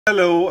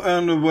Hello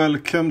and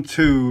welcome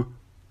to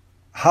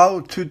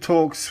How to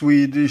Talk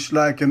Swedish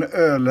Like an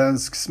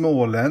Öländsk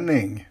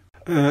Smålänning.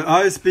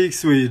 I speak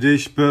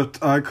Swedish,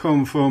 but I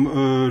come from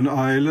an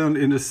island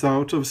in the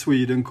south of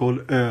Sweden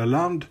called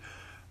Öland,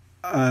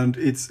 and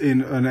it's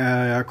in an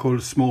area called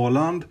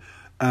Småland,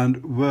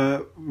 and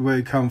where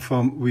we come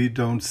from we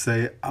don't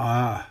say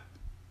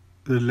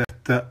the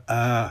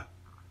letter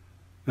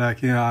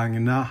like in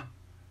agna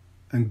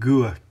and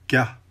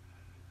gurka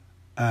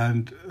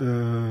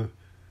and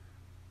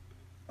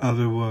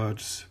other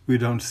words, we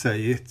don't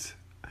say it.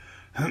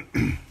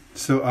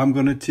 So I'm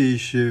going to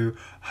teach you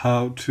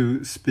how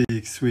to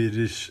speak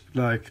Swedish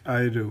like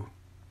I do.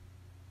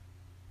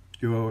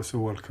 You are also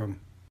welcome.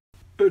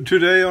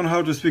 Today on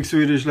How to Speak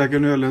Swedish Like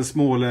an Öländsk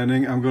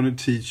Smålänning, I'm going to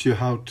teach you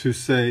how to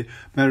say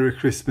Merry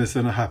Christmas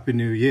and a Happy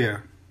New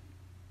Year.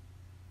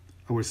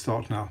 I will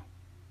start now.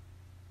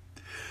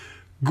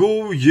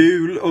 God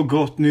jul och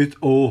gott nytt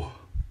år.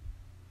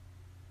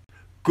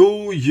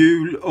 God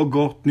jul och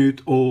gott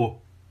nytt år.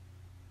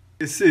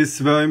 This is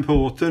very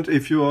important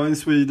if you are in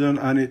Sweden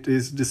and it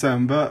is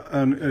December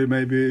and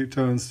maybe it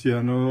turns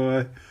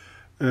January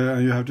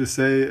and you have to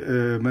say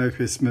Merry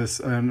Christmas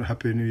and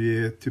Happy New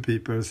Year to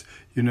people.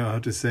 You know how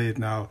to say it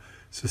now.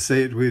 So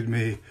say it with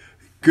me.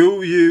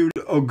 God jul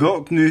och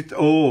gott nytt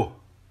år.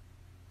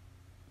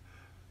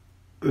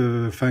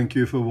 Thank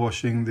you for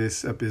watching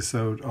this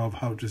episode of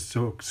How to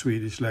Talk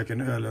Swedish Like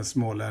an Öländsk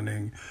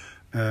Smålänning.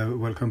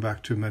 Welcome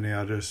back to many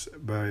others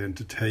very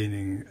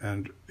entertaining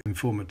and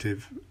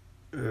informative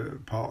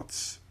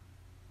parts.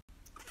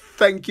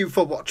 Thank you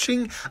for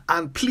watching,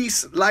 and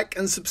please like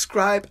and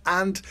subscribe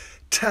and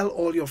tell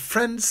all your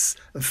friends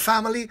and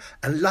family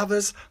and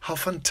lovers how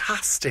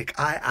fantastic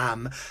I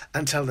am,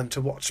 and tell them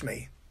to watch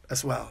me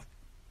as well.